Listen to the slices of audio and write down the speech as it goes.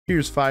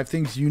Here's 5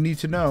 things you need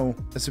to know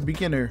as a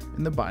beginner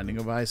in the Binding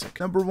of Isaac.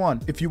 Number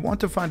 1, if you want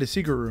to find a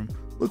secret room,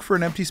 look for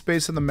an empty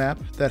space on the map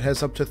that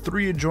has up to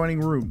 3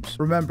 adjoining rooms.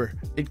 Remember,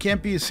 it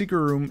can't be a secret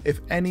room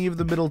if any of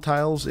the middle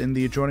tiles in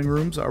the adjoining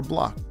rooms are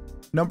blocked.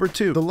 Number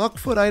 2, the luck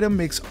foot item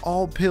makes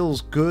all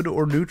pills good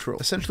or neutral,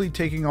 essentially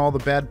taking all the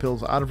bad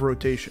pills out of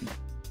rotation.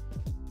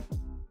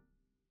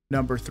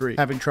 Number 3,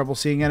 having trouble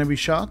seeing enemy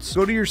shots?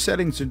 Go to your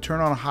settings and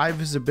turn on high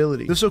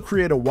visibility. This will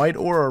create a white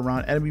aura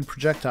around enemy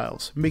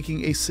projectiles,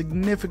 making a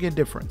significant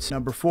difference.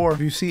 Number 4,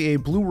 if you see a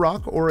blue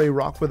rock or a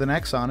rock with an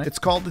X on it, it's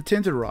called a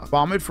tinted rock.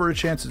 Bomb it for a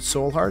chance at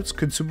soul hearts,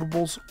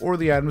 consumables, or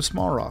the item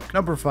small rock.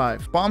 Number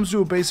 5, bombs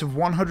do a base of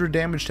 100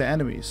 damage to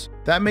enemies.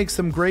 That makes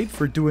them great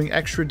for doing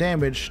extra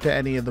damage to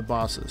any of the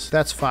bosses.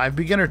 That's 5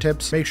 beginner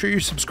tips. Make sure you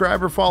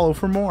subscribe or follow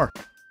for more.